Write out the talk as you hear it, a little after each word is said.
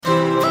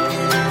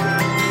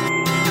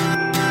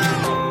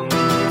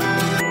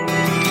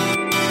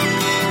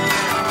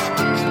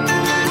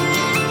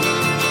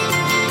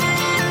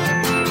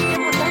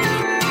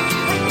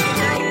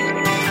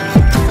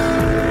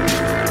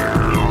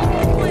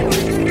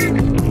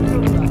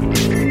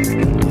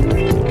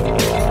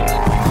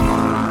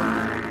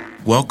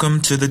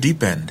Welcome to The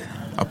Deep End,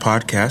 a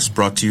podcast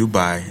brought to you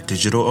by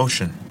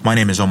DigitalOcean. My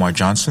name is Omar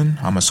Johnson.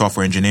 I'm a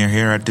software engineer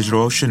here at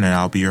DigitalOcean, and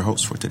I'll be your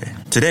host for today.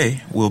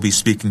 Today, we'll be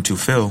speaking to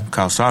Phil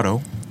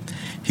Calçado.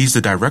 He's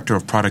the Director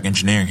of Product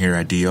Engineering here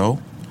at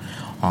DO.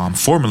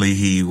 Formerly,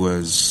 he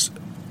was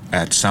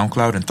at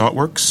SoundCloud and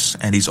ThoughtWorks,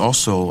 and he's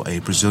also a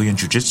Brazilian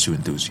Jiu-Jitsu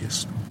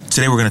enthusiast.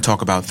 Today, we're going to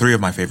talk about three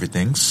of my favorite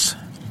things.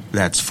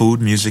 That's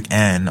food, music,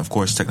 and, of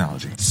course,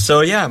 technology.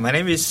 So, my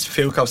name is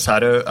Phil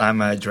Calçado. I'm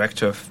a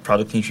Director of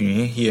Product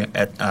Engineering here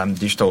at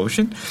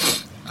DigitalOcean.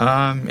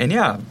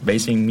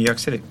 Based in New York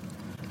City.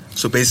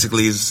 So,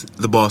 basically, he's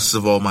the boss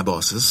of all my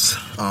bosses.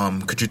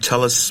 Could you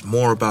tell us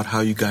more about how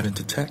you got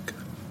into tech?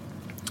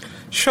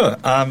 Sure.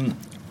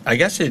 I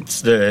guess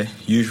it's the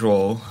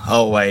usual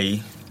how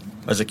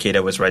as a kid,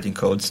 I was writing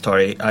code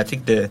story. I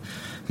think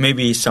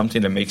maybe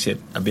something that makes it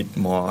a bit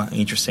more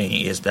interesting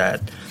is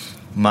that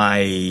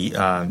my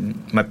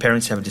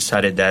parents have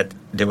decided that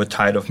they were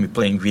tired of me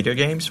playing video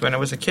games when I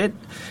was a kid.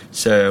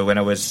 So when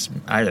I was,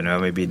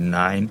 maybe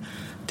 9,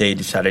 they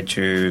decided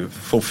to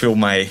fulfill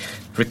my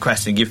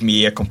request and give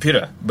me a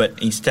computer.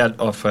 But instead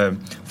of a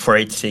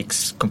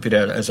 486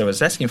 computer as I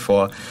was asking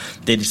for,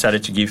 they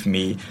decided to give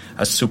me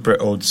a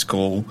super old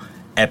school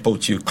Apple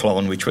II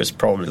clone, which was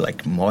probably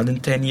like more than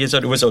 10 years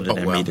old. It was older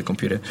than me, the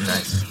computer.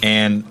 Nice.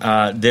 And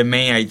the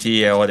main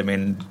idea or the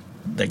main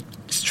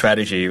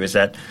strategy was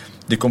that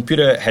the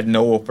computer had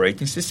no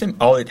operating system.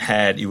 All it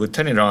had, you would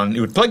turn it on,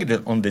 you would plug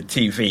it on the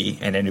TV,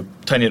 and then you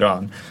turn it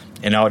on,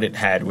 and all it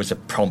had was a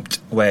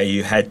prompt where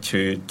you had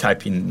to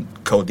type in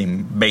code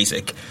in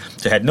BASIC.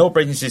 So it had no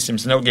operating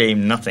systems, no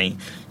game, nothing.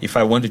 If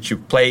I wanted to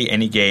play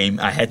any game,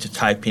 I had to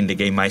type in the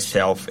game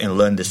myself and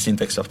learn the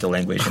syntax of the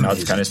language and all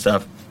this kind of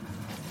stuff.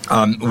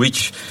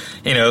 Which,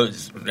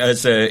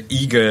 as an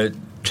eager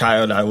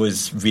child, I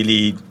was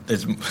really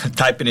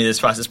typing it as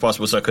fast as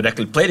possible so I could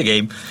actually play the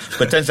game.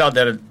 But it turns out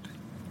that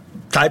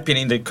typing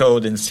in the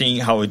code and seeing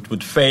how it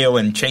would fail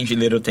and changing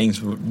little things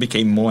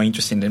became more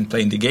interesting than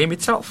playing the game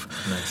itself.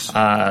 Nice.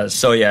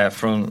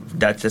 From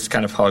that's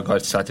kind of how I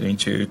got started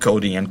into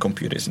coding and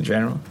computers in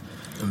general.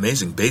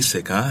 Amazing.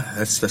 Basic, huh?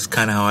 That's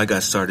kind of how I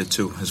got started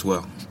too as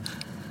well.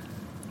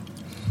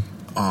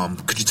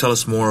 Could you tell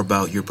us more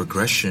about your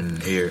progression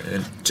here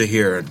at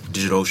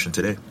DigitalOcean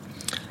today?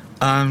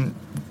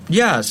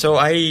 So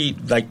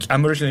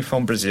I'm originally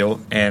from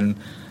Brazil, and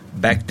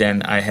back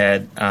then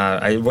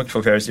I worked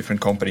for various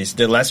different companies.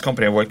 The last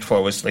company I worked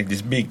for was like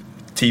this big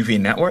TV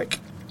network.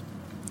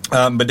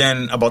 But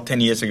then about 10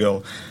 years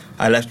ago,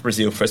 I left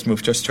Brazil, first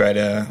moved to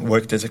Australia,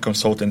 worked as a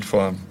consultant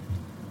for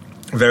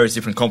various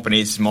different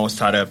companies, small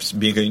startups,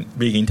 big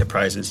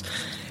enterprises.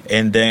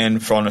 And then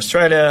from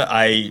Australia,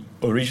 I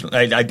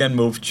then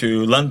moved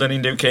to London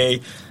in the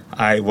UK.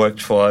 I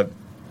worked for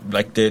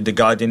the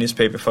Guardian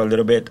newspaper for a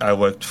little bit. I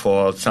worked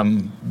for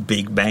some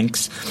big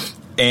banks.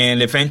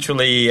 And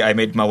eventually, I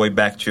made my way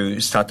back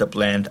to startup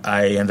land.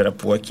 I ended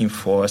up working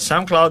for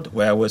SoundCloud,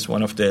 where I was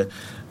one of the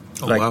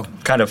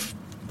kind of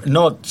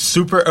not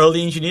super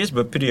early engineers,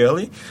 but pretty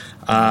early.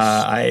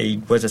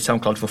 I was at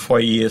SoundCloud for 4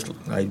 years.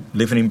 I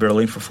lived in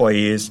Berlin for 4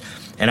 years.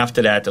 And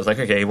after that, I was like,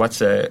 okay, what's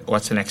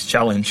the next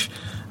challenge?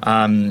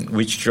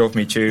 Which drove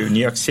me to New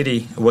York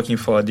City, working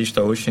for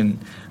DigitalOcean.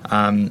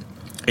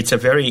 It's a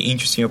very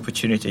interesting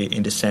opportunity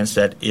in the sense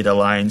that it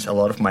aligns a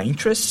lot of my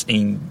interests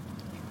in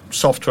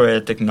software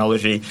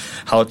technology,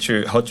 how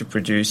to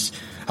produce,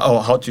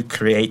 how to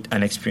create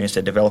an experience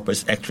that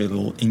developers actually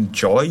will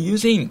enjoy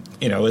using.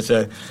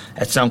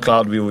 At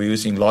SoundCloud, we were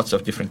using lots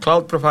of different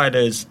cloud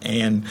providers,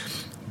 and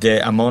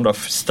the amount of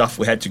stuff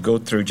we had to go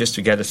through just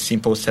to get a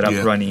simple setup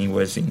running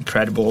was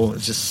incredible.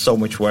 It's just so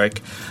much work.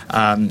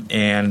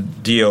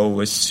 And DO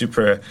was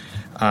super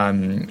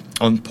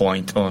on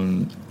point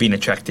on being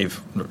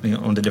attractive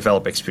on the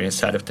developer experience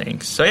side of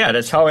things. So,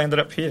 that's how I ended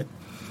up here.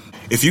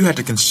 If you had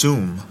to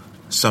consume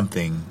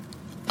something,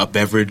 a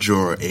beverage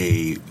or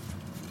a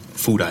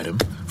food item,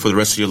 for the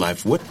rest of your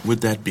life, what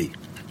would that be?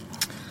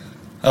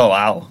 Oh,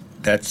 wow.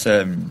 That's...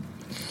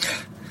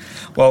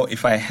 Well,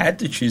 if I had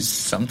to choose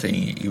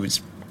something,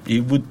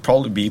 it would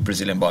probably be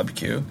Brazilian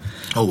barbecue.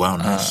 Oh, wow,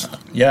 nice.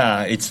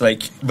 It's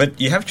but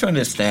you have to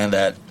understand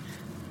that,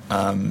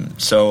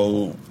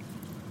 so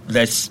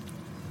that's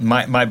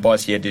my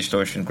boss here at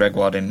DigitalOcean, Greg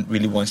Walden,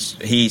 really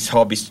his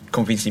hobby is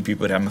convincing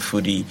people that I'm a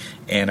foodie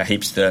and a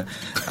hipster.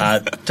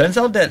 Turns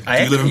out that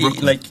I live in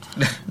Brooklyn?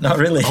 Not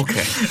really.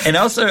 Okay. And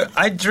also,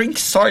 I drink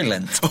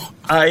Soylent. Oh.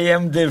 I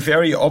am the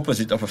very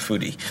opposite of a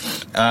foodie.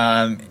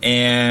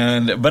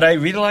 But I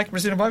really like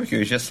Brazilian barbecue.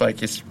 It's just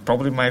it's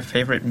probably my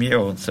favorite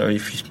meal. So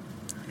if you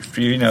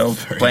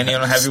planning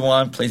on having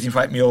one, please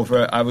invite me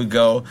over. I would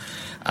go.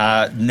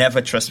 Never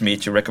trust me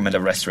to recommend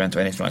a restaurant or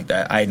anything like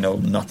that. I know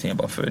nothing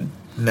about food.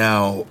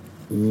 Now,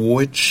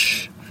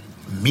 which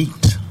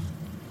meat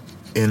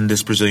in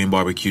this Brazilian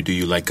barbecue do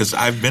you like? Because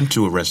I've been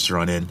to a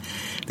restaurant and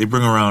they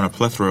bring around a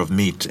plethora of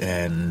meat,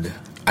 and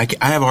I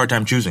have a hard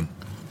time choosing.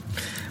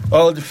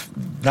 Well, the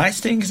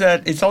nice thing is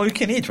that it's all you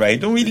can eat, right? You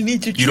don't really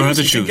need to choose. You don't have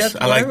to choose.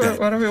 I like that.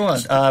 Whatever you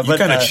want. You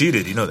kind of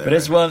cheated, you know that. But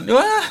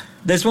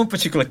there's one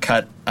particular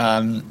cut.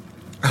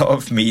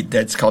 of meat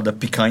that's called a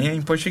picanha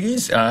in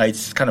Portuguese.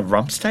 It's kind of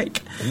rump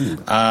steak.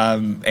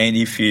 And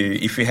if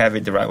you have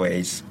it the right way,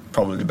 it's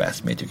probably the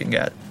best meat you can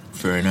get.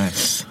 Very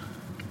nice.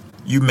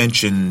 You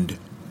mentioned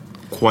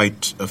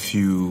quite a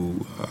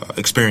few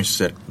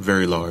experiences at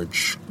very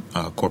large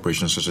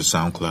corporations such as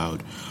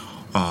SoundCloud.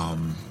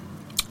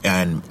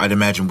 And I'd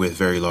imagine with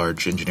very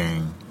large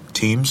engineering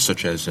teams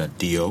such as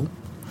DO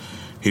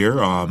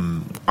here,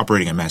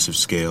 operating at massive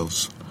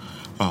scales.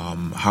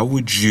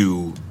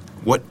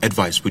 What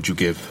advice would you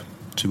give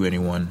to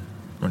anyone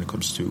when it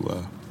comes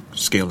to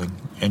scaling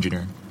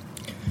engineering?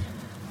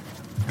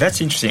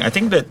 That's interesting. I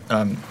think that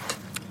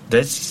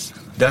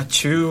there are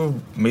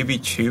two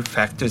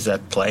factors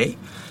at play,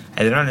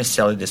 and they're not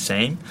necessarily the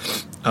same.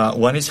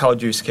 One is how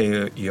do you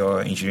scale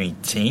your engineering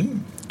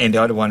team, and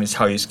the other one is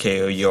how you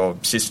scale your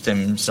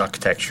systems,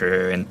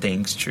 architecture, and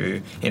things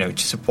to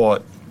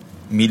support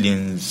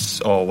millions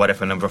or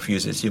whatever number of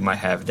users you might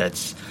have.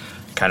 That's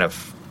kind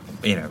of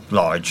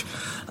large.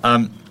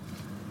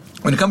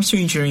 When it comes to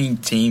engineering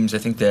teams, I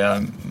think there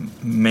are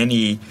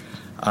many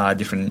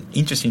different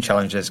interesting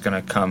challenges going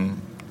to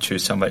come to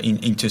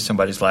into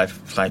somebody's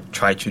life, like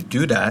trying to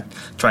do that.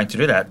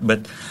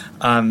 But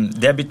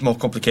they're a bit more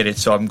complicated,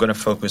 so I'm going to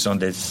focus on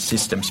the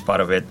systems part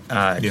of it,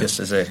 just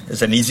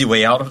as an easy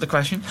way out of the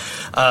question.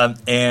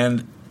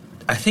 And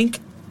I think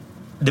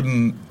the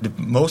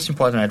most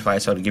important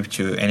advice I would give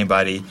to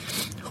anybody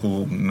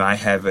who might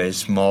have a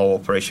small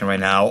operation right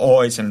now,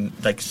 or is in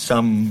like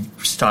some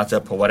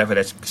startup or whatever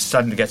that's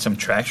starting to get some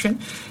traction,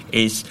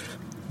 is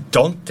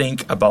don't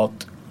think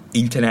about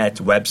internet,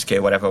 web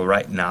scale, whatever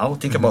right now.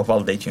 Think about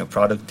validating your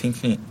product.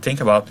 Think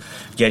about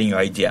getting your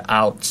idea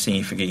out, seeing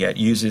if you can get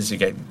users, you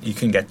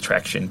can get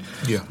traction.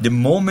 Yeah. The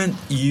moment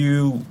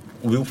you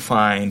will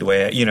find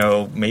where,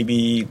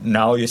 maybe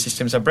now your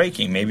systems are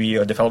breaking, maybe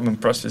your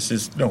development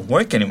processes don't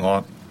work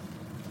anymore,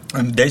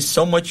 and there's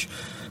so much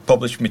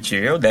published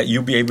material that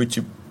you'll be able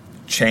to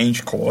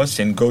change course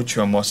and go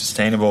to a more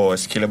sustainable or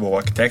scalable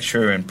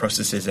architecture and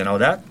processes and all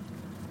that.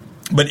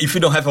 But if you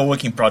don't have a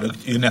working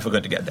product, you're never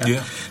going to get there.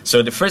 Yeah.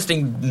 So the first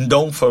thing,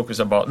 don't focus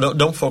on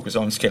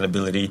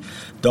scalability.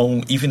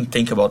 Don't even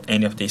think about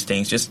any of these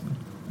things. Just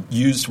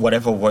use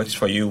whatever works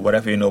for you,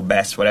 whatever you know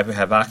best, whatever you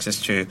have access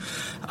to.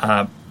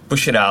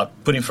 Push it out,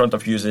 put in front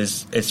of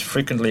users as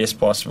frequently as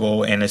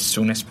possible and as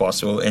soon as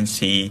possible, and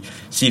see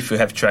if you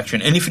have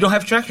traction. And if you don't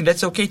have traction,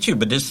 that's okay too.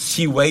 But just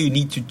see where you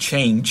need to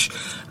change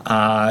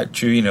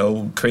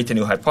to create a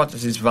new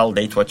hypothesis,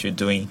 validate what you're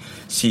doing,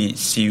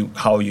 see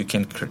how you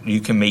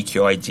can make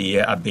your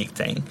idea a big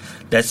thing.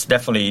 That's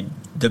definitely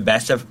the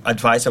best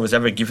advice I was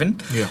ever given.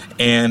 Yeah.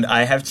 And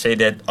I have to say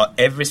that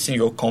every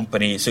single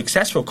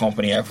successful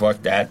company I've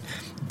worked at,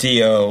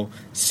 DO,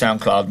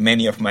 SoundCloud,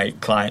 many of my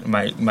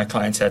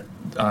clients at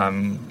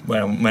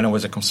when I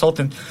was a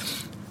consultant,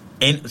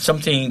 and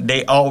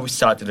they always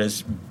started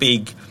as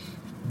big,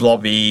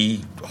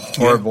 blobby,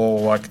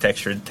 horrible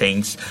architecture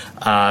things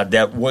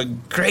that were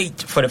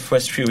great for the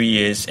first few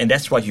years, and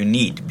that's what you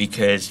need,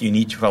 because you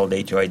need to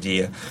validate your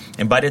idea.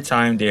 And by the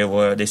time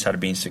they started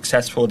being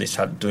successful, they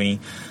started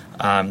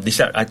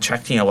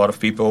attracting a lot of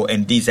people,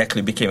 and this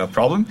actually became a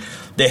problem.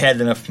 They had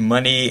enough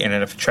money and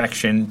enough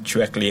traction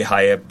to actually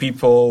hire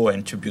people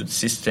and to build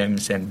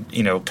systems and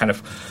kind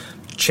of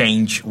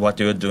change what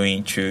they were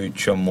doing to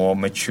a more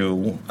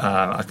mature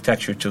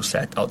architecture tool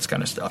set, all this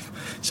kind of stuff.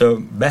 So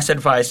best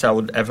advice I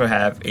would ever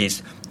have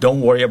is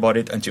don't worry about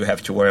it until you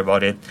have to worry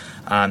about it.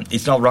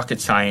 It's not rocket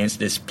science.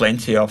 There's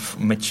plenty of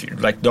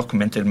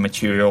documented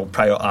material,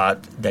 prior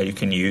art that you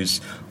can use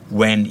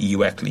when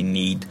you actually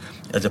need,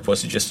 as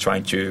opposed to just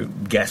trying to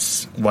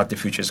guess what the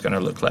future is going to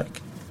look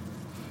like.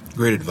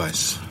 Great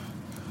advice.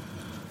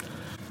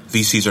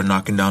 VCs are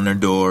knocking down their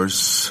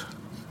doors.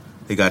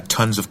 They got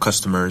tons of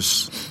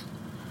customers,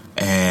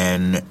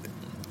 and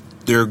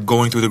they're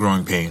going through the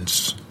growing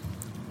pains.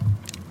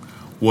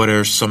 What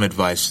are some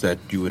advice that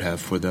you would have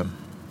for them?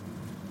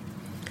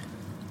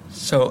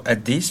 So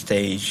at this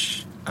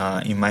stage,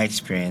 in my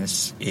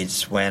experience,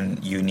 it's when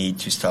you need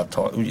to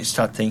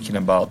start thinking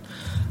about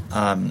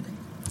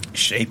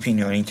shaping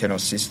your internal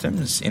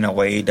systems in a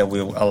way that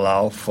will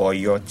allow for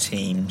your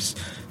teams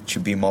to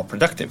be more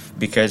productive.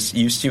 Because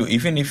you still,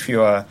 even if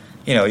you are,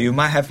 you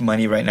might have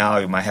money right now,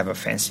 you might have a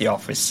fancy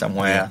office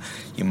somewhere,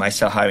 you might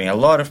start hiring a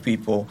lot of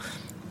people,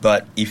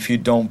 but if you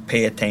don't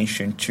pay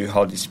attention to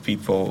how these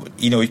people,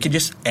 you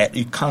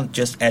can't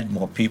just add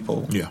more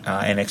people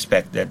and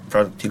expect that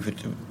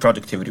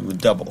productivity will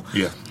double.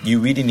 Yeah. You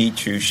really need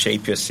to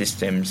shape your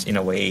systems in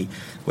a way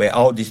where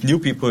all these new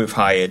people you've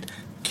hired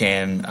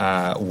can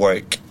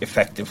work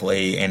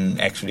effectively and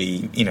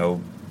actually,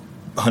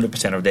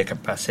 100% of their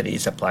capacity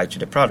is applied to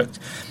the product.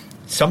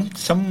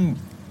 Some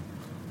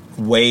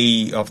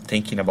way of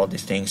thinking about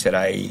these things that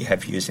I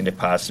have used in the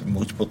past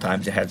multiple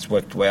times and has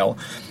worked well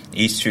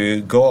is to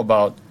go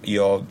about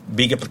your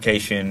big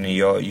application,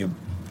 your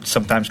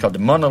sometimes called the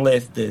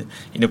monolith,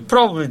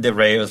 probably the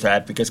Rails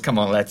app, because come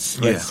on,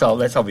 let's all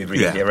be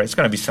real here, right? It's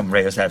going to be some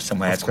Rails app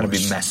somewhere. It's going to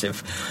be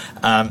massive.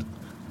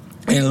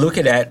 and look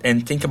at that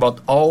and think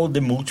about all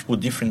the multiple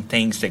different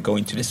things that go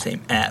into the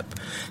same app.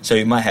 So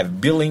you might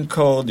have billing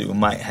code, you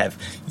might have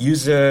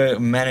user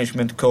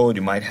management code,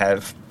 you might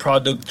have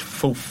product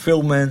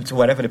fulfillment,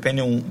 whatever,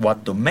 depending on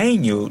what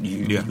domain you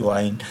are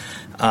in.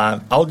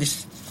 All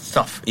this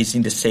stuff is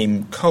in the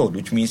same code,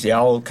 which means they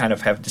all kind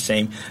of have the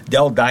same, they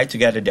all die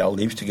together, they all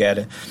live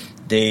together,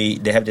 they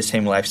have the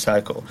same life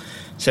cycle.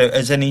 So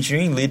as an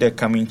engineering leader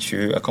coming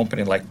to a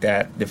company like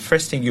that, the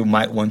first thing you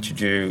might want to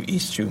do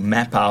is to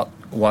map out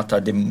what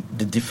are the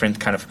different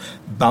kind of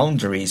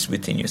boundaries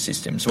within your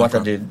systems, what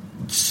are the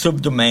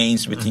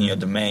subdomains within your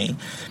domain.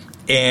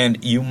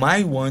 And you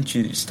might want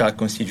to start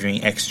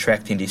considering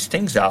extracting these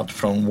things out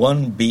from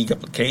one big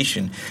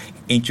application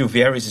into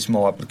various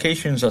small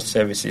applications or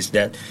services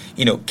that,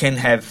 can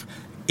have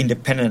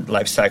independent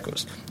life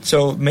cycles.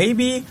 So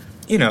maybe,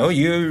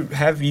 you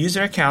have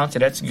user accounts,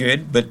 and that's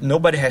good, but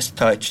nobody has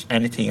touched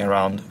anything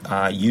around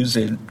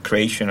user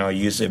creation or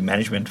user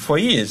management for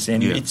years,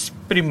 and it's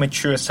pretty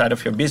mature side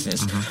of your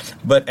business.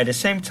 But at the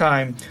same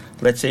time,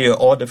 let's say your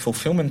order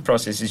fulfillment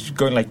process is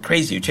going like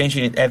crazy, you're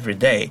changing it every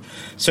day.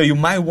 So you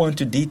might want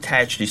to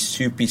detach these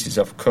two pieces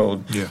of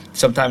code,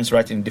 sometimes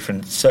writing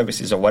different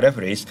services or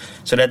whatever it is,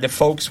 so that the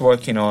folks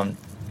working on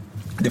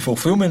the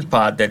fulfillment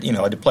part that,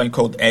 are deploying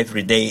code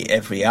every day,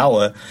 every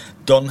hour,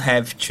 don't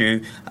have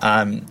to,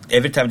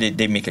 every time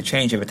they make a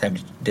change, every time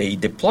they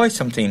deploy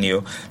something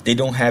new, they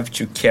don't have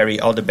to carry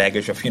all the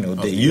baggage of,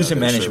 the user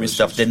management services.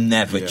 Stuff that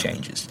never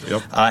changes.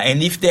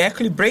 And if they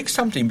actually break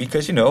something,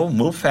 because,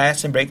 move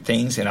fast and break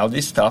things and all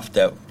this stuff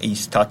that in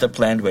startup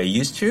land we're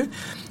used to,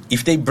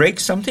 if they break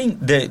something,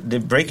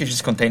 the breakage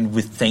is contained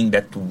within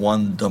that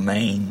one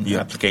domain,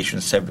 application,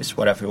 service,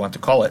 whatever you want to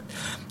call it.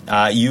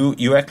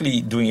 You're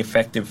actually doing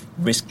effective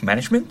risk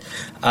management,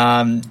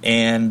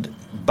 and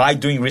by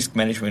doing risk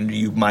management,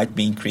 you might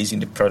be increasing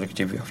the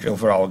productivity of your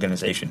overall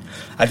organization.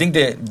 I think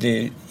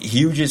the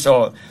hugest,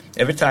 or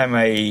every time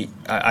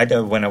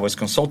either when I was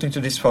consulting to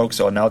these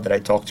folks or now that I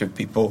talk to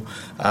people,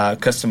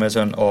 customers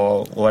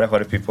or whatever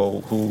other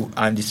people who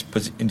are in this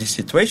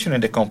situation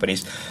in the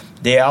companies,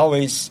 they're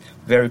always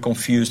very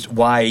confused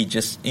why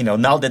just,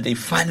 now that they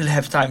finally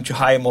have time to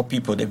hire more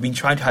people, they've been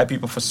trying to hire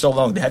people for so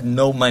long, they had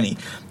no money.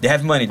 They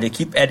have money, they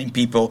keep adding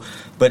people,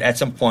 but at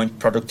some point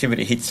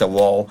productivity hits a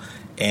wall,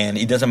 and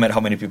it doesn't matter how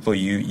many people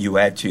you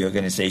add to your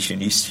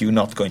organization, you're still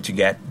not going to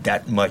get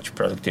that much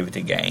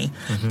productivity gain.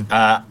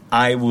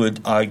 I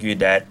would argue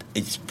that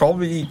it's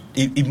probably,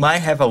 it might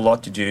have a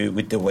lot to do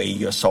with the way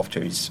your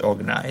software is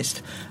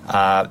organized,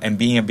 and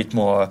being a bit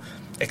more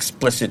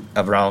explicit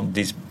around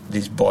these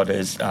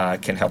borders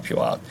can help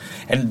you out.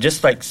 And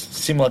just like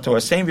similar to what I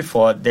was saying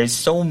before, there's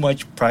so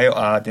much prior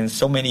art, and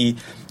so many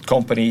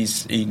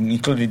companies,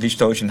 including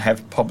DigitalOcean,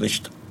 have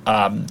published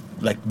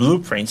like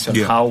blueprints on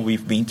how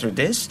we've been through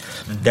this,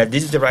 that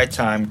this is the right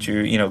time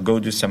to go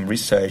do some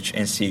research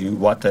and see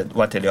what are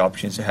the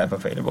options you have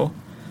available.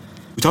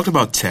 We talked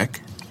about tech.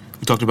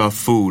 We talked about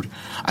food.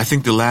 I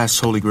think the last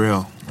holy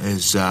grail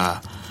is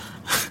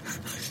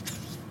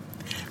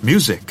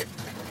music.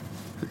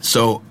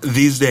 So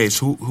these days,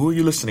 who are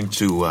you listening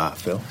to,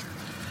 Phil?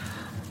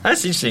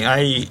 That's interesting.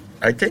 I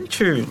tend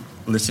to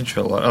listen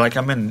to a lot. Like,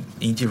 I'm an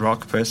indie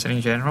rock person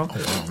in general.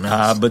 Oh,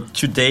 wow, nice. But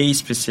today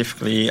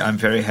specifically, I'm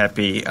very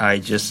happy. I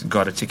just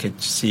got a ticket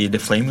to see the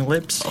Flaming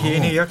Lips here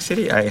in New York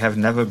City. I have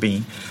never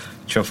been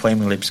to a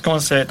Flaming Lips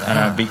concert, and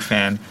I'm a big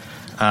fan.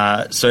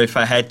 So if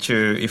I had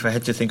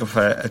to think of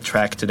a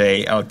track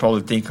today, I would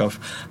probably think of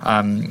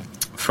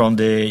from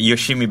the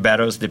Yoshimi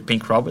Battles, the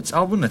Pink Robots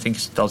album. I think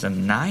it's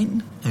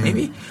 2009,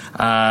 maybe.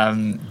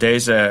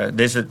 There's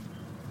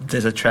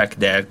a track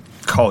there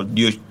called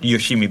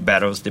Yoshimi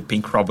Battles, the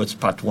Pink Robots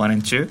Part 1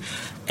 and 2,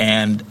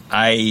 and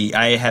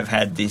I have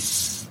had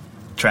this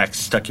track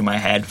stuck in my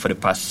head for the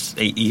past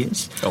 8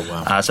 years. Oh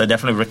wow! So I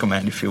definitely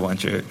recommend if you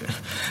want to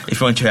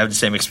have the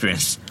same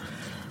experience.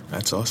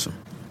 That's awesome.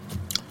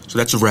 So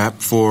that's a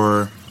wrap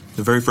for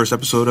the very first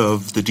episode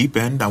of The Deep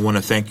End. I want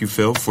to thank you,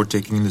 Phil, for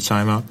taking the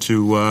time out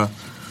to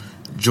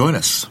join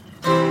us.